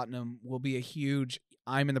game at Tottenham will be a huge,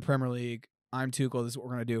 I'm in the Premier League, I'm Tuchel, this is what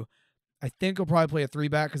we're going to do. I think he'll probably play a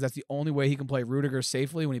 3-back because that's the only way he can play Rudiger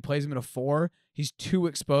safely. When he plays him in a 4, he's too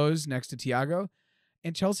exposed next to Thiago.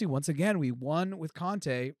 And Chelsea, once again, we won with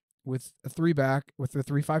Conte with a 3-back, with a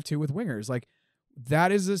 3-5-2 with wingers. Like,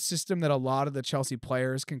 that is a system that a lot of the Chelsea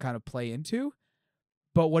players can kind of play into.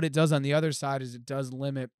 But what it does on the other side is it does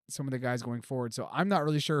limit some of the guys going forward. So I'm not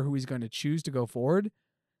really sure who he's going to choose to go forward.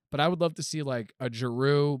 But I would love to see like a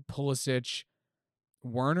Giroud, Pulisic,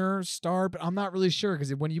 Werner start, but I'm not really sure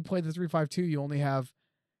because when you play the 3-5-2, you only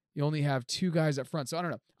have 2 guys up front. So I don't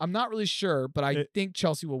know. I'm not really sure, but I think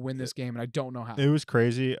Chelsea will win this game, and I don't know how. It was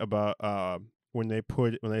crazy about when they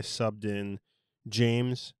subbed in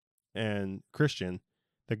James and Christian,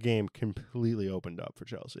 the game completely opened up for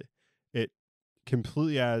Chelsea. It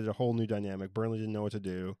completely added a whole new dynamic. Burnley didn't know what to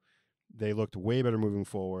do. They looked way better moving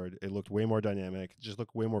forward. It looked way more dynamic. It just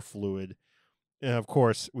looked way more fluid. And of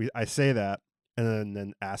course, I say that. And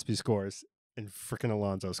then Aspie scores and freaking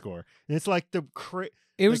Alonso score. And it's like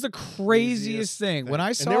it was the craziest thing. When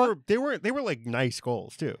I saw they were like nice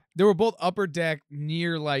goals too. They were both upper deck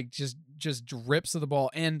near like just drips of the ball.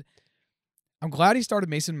 And I'm glad he started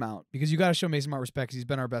Mason Mount because you got to show Mason Mount respect because he's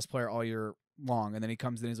been our best player all year long. And then he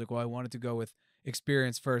comes in and he's like, well, I wanted to go with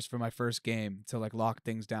experience first for my first game to like lock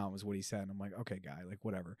things down was what he said. And I'm like, okay, guy, like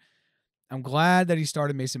whatever. I'm glad that he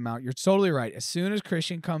started Mason Mount. You're totally right. As soon as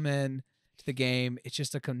Christian come in to the game, it's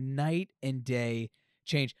just like a night and day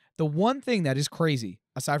change. The one thing that is crazy,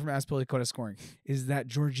 aside from Azpilicueta scoring, is that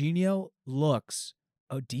Jorginho looks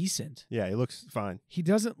decent. Yeah, he looks fine. He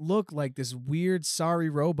doesn't look like this weird sorry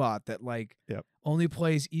robot that like only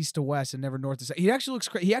plays east to west and never north to south. He actually looks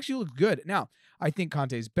he actually looks good. Now, I think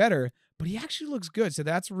Conte's better, but he actually looks good. So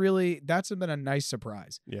that's been a nice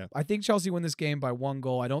surprise. Yeah. I think Chelsea win this game by 1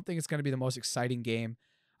 goal. I don't think it's going to be the most exciting game.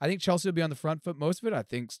 I think Chelsea will be on the front foot most of it. I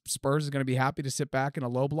think Spurs is going to be happy to sit back in a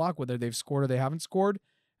low block, whether they've scored or they haven't scored,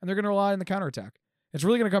 and they're going to rely on the counterattack. It's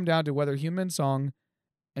really going to come down to whether Heung-min Son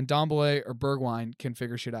and Ndombele or Bergwijn can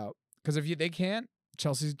figure shit out. Because if they can't,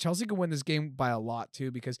 Chelsea can win this game by a lot too.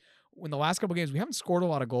 Because in the last couple games we haven't scored a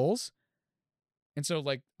lot of goals, and so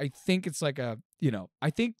like I think it's like I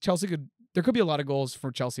think there could be a lot of goals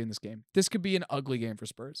for Chelsea in this game. This could be an ugly game for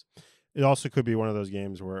Spurs. It also could be one of those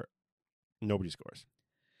games where nobody scores.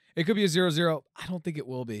 It could be a 0-0. I don't think it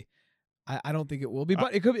will be. I don't think it will be,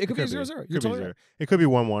 but it could be a 0-0. You're totally right. It could be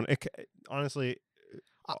 1-1. Honestly,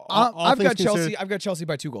 I've got Chelsea. I've got Chelsea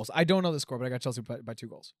by 2 goals. I don't know the score, but I got Chelsea by 2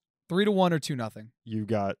 goals. 3-1 or 2-0. You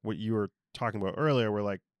got what you were talking about earlier, where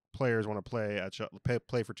like players want to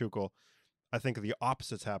play for Tuchel. I think the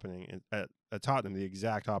opposite's happening at Tottenham. The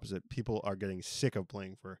exact opposite. People are getting sick of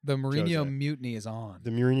playing for the Mourinho Jose. mutiny is on.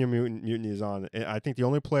 The Mourinho mutiny is on. And I think the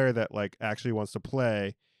only player that like actually wants to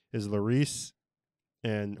play is Lloris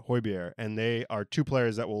and Højbjerg, and they are 2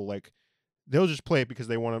 players that will like they'll just play it because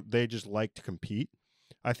they just like to compete,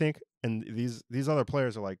 I think. And these other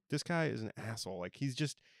players are like, this guy is an asshole. Like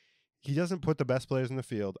he doesn't put the best players in the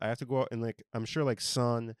field. I have to go out and like I'm sure like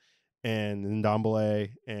Son and Ndombele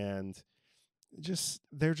and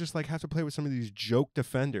they're just like have to play with some of these joke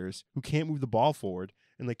defenders who can't move the ball forward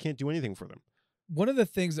and they can't do anything for them. One of the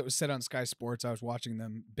things that was said on Sky Sports, I was watching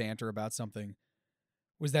them banter about something,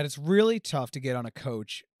 was that it's really tough to get on a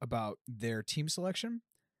coach about their team selection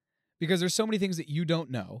because there's so many things that you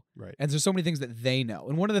don't know. Right. And there's so many things that they know.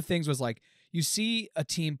 And one of the things was like, you see a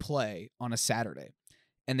team play on a Saturday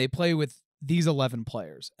and they play with these 11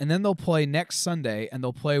 players. And then they'll play next Sunday and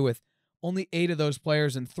they'll play with only 8 of those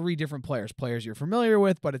players and 3 different players you're familiar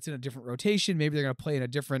with, but it's in a different rotation. Maybe they're going to play in a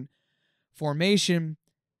different formation.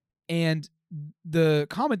 And the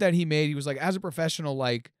comment that he made, he was like, as a professional,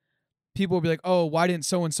 like, people will be like, oh, why didn't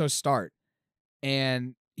so-and-so start?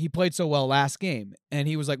 And he played so well last game. And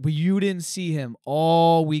he was like, but you didn't see him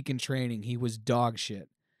all week in training. He was dog shit.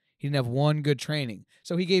 He didn't have one good training.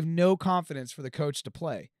 So he gave no confidence for the coach to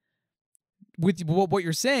play. With what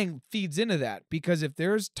you're saying feeds into that, because if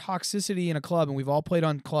there's toxicity in a club, and we've all played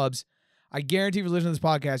on clubs, I guarantee if you listen to this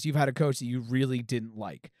podcast, you've had a coach that you really didn't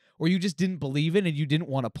like, or you just didn't believe in and you didn't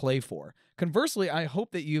want to play for. Conversely, I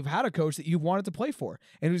hope that you've had a coach that you wanted to play for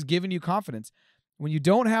and who's given you confidence. When you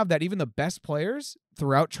don't have that, even the best players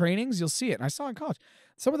throughout trainings, you'll see it. And I saw in college,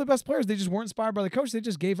 some of the best players, they just weren't inspired by the coach. They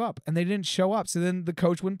just gave up and they didn't show up. So then the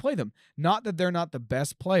coach wouldn't play them. Not that they're not the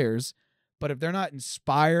best players, but if they're not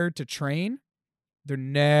inspired to train, They're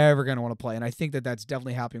never going to want to play. And I think that that's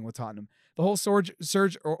definitely happening with Tottenham. The whole Serge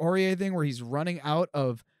Aurier thing where he's running out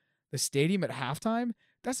of the stadium at halftime,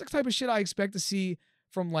 that's the type of shit I expect to see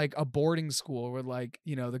from like a boarding school where like,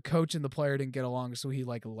 the coach and the player didn't get along, so he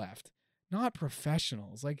like left. Not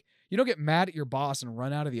professionals. Like, you don't get mad at your boss and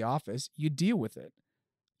run out of the office. You deal with it.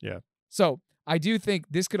 Yeah. So I do think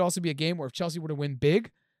this could also be a game where if Chelsea were to win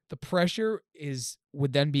big, the pressure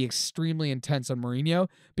would then be extremely intense on Mourinho,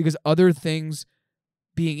 because other things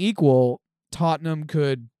being equal, Tottenham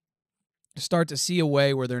could start to see a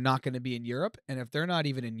way where they're not going to be in Europe. And if they're not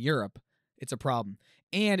even in Europe, it's a problem.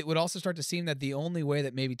 And it would also start to seem that the only way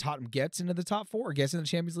that maybe Tottenham gets into the top 4 or gets in the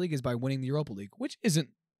Champions League is by winning the Europa League, which isn't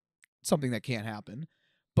something that can't happen.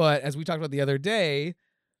 But as we talked about the other day,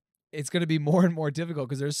 it's going to be more and more difficult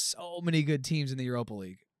because there's so many good teams in the Europa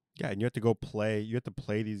League. Yeah, and you have to go play. You have to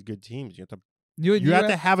play these good teams. You have to. You have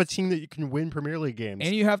to have a team that you can win Premier League games,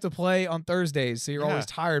 and you have to play on Thursdays, so you're Yeah. always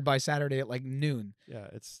tired by Saturday at like noon. Yeah,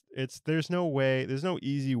 it's there's no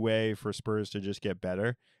easy way for Spurs to just get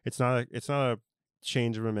better. It's not a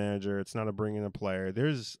change of a manager. It's not a bring in a player.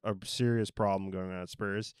 There's a serious problem going on at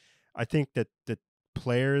Spurs. I think that the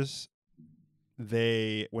players, when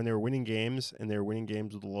they were winning games and they were winning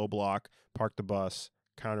games with a low block, park the bus,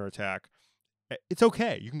 counterattack, it's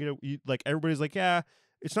okay. You can like everybody's like, yeah,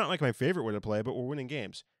 it's not like my favorite way to play, but we're winning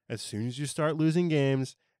games. As soon as you start losing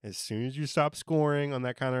games, as soon as you stop scoring on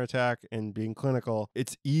that counterattack and being clinical,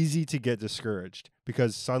 it's easy to get discouraged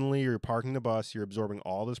because suddenly you're parking the bus, you're absorbing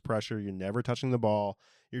all this pressure, you're never touching the ball,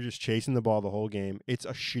 you're just chasing the ball the whole game. It's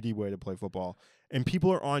a shitty way to play football. And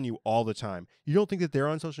people are on you all the time. You don't think that they're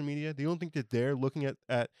on social media? You don't think that they're looking at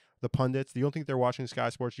the pundits? You don't think they're watching Sky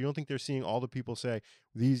Sports? You don't think they're seeing all the people say,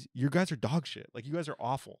 you guys are dog shit. Like, you guys are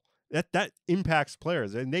awful. That impacts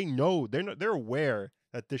players, and they know they're aware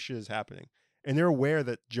that this shit is happening, and they're aware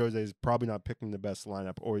that Jose is probably not picking the best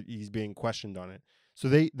lineup or he's being questioned on it. So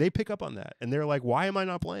they pick up on that, and they're like, "Why am I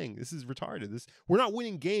not playing? This is retarded. We're not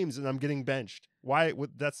winning games, and I'm getting benched. Why?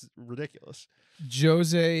 That's ridiculous."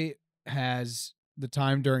 Jose has the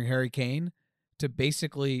time during Harry Kane to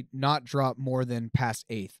basically not drop more than past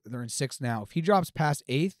 8th. They're in 6th now. If he drops past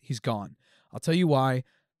 8th, he's gone. I'll tell you why.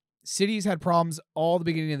 City's had problems all the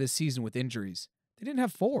beginning of this season with injuries. They didn't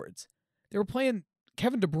have forwards. They were playing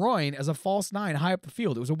Kevin De Bruyne as a false 9 high up the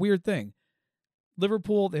field. It was a weird thing.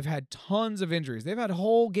 Liverpool, they've had tons of injuries. They've had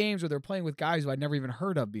whole games where they're playing with guys who I'd never even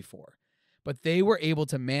heard of before. But they were able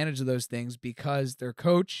to manage those things because their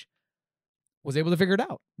coach was able to figure it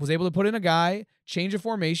out, was able to put in a guy, change a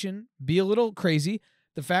formation, be a little crazy.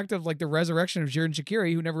 The fact of like the resurrection of Xherdan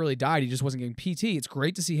Shaqiri, who never really died, he just wasn't getting PT. It's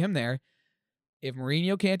great to see him there. If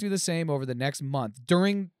Mourinho can't do the same over the next month,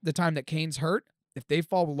 during the time that Kane's hurt, if they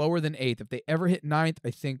fall lower than 8th, if they ever hit 9th, I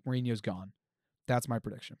think Mourinho's gone. That's my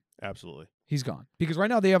prediction. Absolutely. He's gone. Because right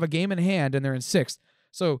now they have a game in hand and they're in 6th.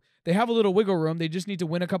 So they have a little wiggle room. They just need to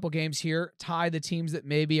win a couple games here, tie the teams that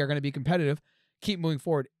maybe are going to be competitive, keep moving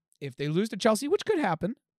forward. If they lose to Chelsea, which could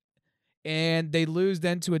happen, and they lose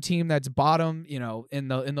then to a team that's bottom, in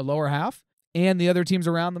the lower half, and the other teams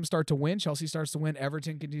around them start to win, Chelsea starts to win,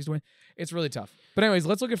 Everton continues to win, it's really tough. But anyways,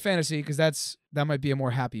 let's look at fantasy because that might be a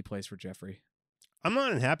more happy place for Jeffrey. I'm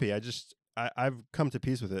not unhappy. I've come to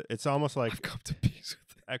peace with it. It's almost like I've come to peace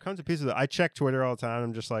with it. I check Twitter all the time.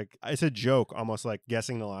 I'm just like, it's a joke, almost like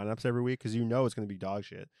guessing the lineups every week because it's going to be dog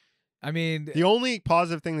shit. I mean, the only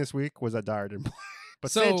positive thing this week was that Dyer didn't play,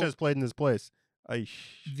 but Sanchez played in his place.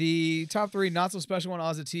 The top 3 not so special one,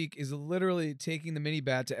 Ozatique, is literally taking the mini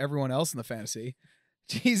bat to everyone else in the fantasy.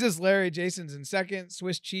 Jesus, Larry, Jason's in 2nd.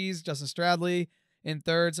 Swiss Cheese, Justin Stradley in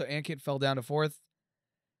 3rd. So Ankit fell down to 4th.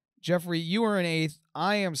 Jeffrey, you are in 8th.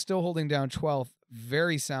 I am still holding down 12th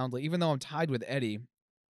very soundly, even though I'm tied with Eddie.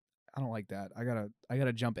 I don't like that. I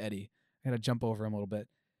gotta jump Eddie. I gotta jump over him a little bit.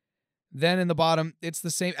 Then in the bottom, it's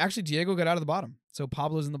the same. Actually, Diego got out of the bottom, so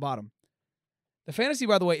Pablo's in the bottom. The fantasy,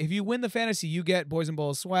 by the way, if you win the fantasy, you get Boys and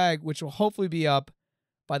Bowls swag, which will hopefully be up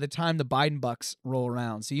by the time the Biden bucks roll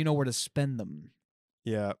around, so you know where to spend them.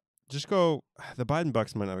 Yeah, just go. The Biden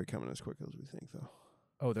bucks might not be coming as quick as we think, though.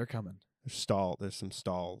 Oh, they're coming. There's some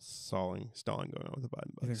stalling going on with the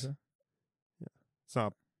Biden bucks. You think so? Yeah, it's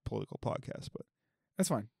not a political podcast, but that's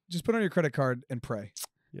fine. Just put on your credit card and pray.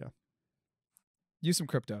 Yeah. Use some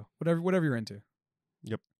crypto, whatever you're into.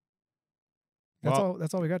 Yep.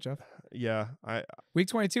 That's all we got, Jeff. Yeah, Week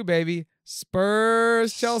 22, baby.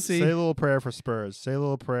 Spurs, Chelsea. Say a little prayer for Spurs. Say a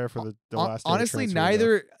little prayer for the last. Honestly,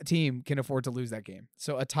 neither team can afford to lose that game.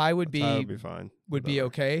 So a tie would be fine. Would be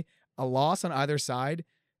okay. A loss on either side.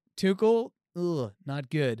 Tuchel, not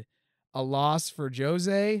good. A loss for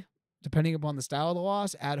Jose, depending upon the style of the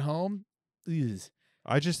loss, at home.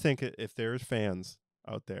 I just think if there's fans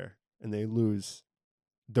out there and they lose,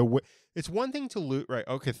 it's one thing to lose. Right?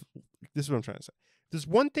 Okay, this is what I'm trying to say. There's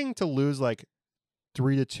one thing to lose like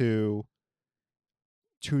 3-2,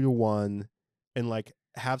 2-1, and like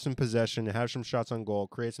have some possession, have some shots on goal,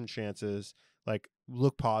 create some chances, like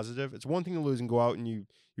look positive. It's one thing to lose and go out and you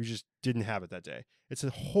just didn't have it that day. It's a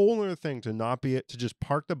whole other thing to not be it, to just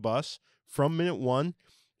park the bus from minute one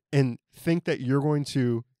and think that you're going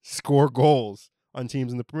to score goals on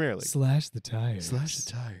teams in the Premier League. Slash the tires. Slash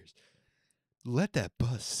the tires. Let that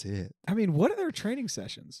bus sit. I mean, what are their training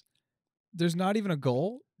sessions? There's not even a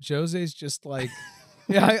goal. Jose's just like,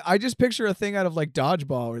 yeah, I just picture a thing out of like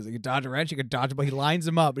dodgeball where he's like, you dodge a wrench, you can dodge a ball. He lines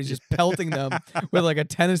them up. And he's just pelting them with like a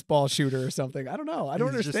tennis ball shooter or something. I don't know. I don't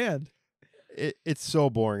understand. It's so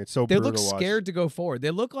boring. It's so They brutal look to watch. scared to go forward.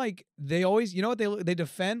 They look like they always, you know what, they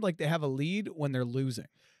defend like they have a lead when they're losing.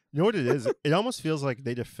 You know what it is? It almost feels like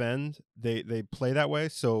they defend. They play that way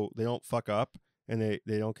so they don't fuck up and they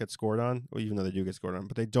don't get scored on. Well, even though they do get scored on,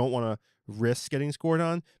 but they don't want to risk getting scored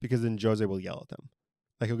on because then Jose will yell at them.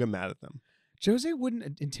 Like he'll get mad at them. Jose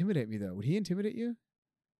wouldn't intimidate me though. Would he intimidate you?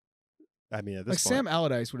 I mean, at Like this point, Sam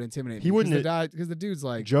Allardyce would intimidate me. He wouldn't because the dude's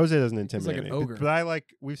like, Jose doesn't intimidate an me. ogre. But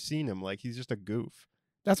we've seen him. Like he's just a goof.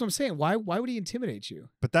 that's what I'm saying. Why would he intimidate you?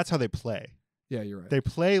 But that's how they play. Yeah, you're right. They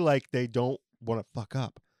play like they don't want to fuck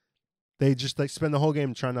up. They just like spend the whole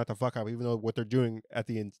game trying not to fuck up, even though what they're doing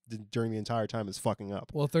during the entire time is fucking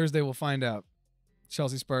up. Well, Thursday we'll find out.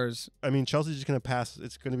 Chelsea Spurs. I mean, Chelsea's just gonna pass.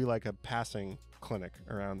 It's gonna be like a passing clinic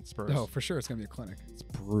around Spurs. Oh, for sure, it's gonna be a clinic. It's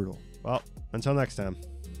brutal. Well, until next time.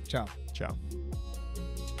 Ciao. Ciao.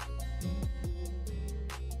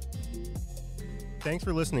 Thanks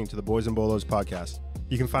for listening to the Boys and Bolos podcast.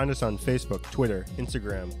 You can find us on Facebook, Twitter,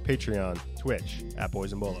 Instagram, Patreon, Twitch at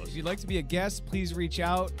Boys and Bolos. If you'd like to be a guest, please reach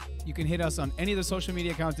out. You can hit us on any of the social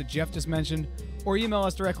media accounts that Jeff just mentioned, or email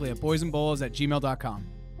us directly at boysandbolos@gmail.com.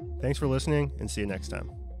 Thanks for listening, and see you next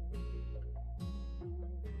time.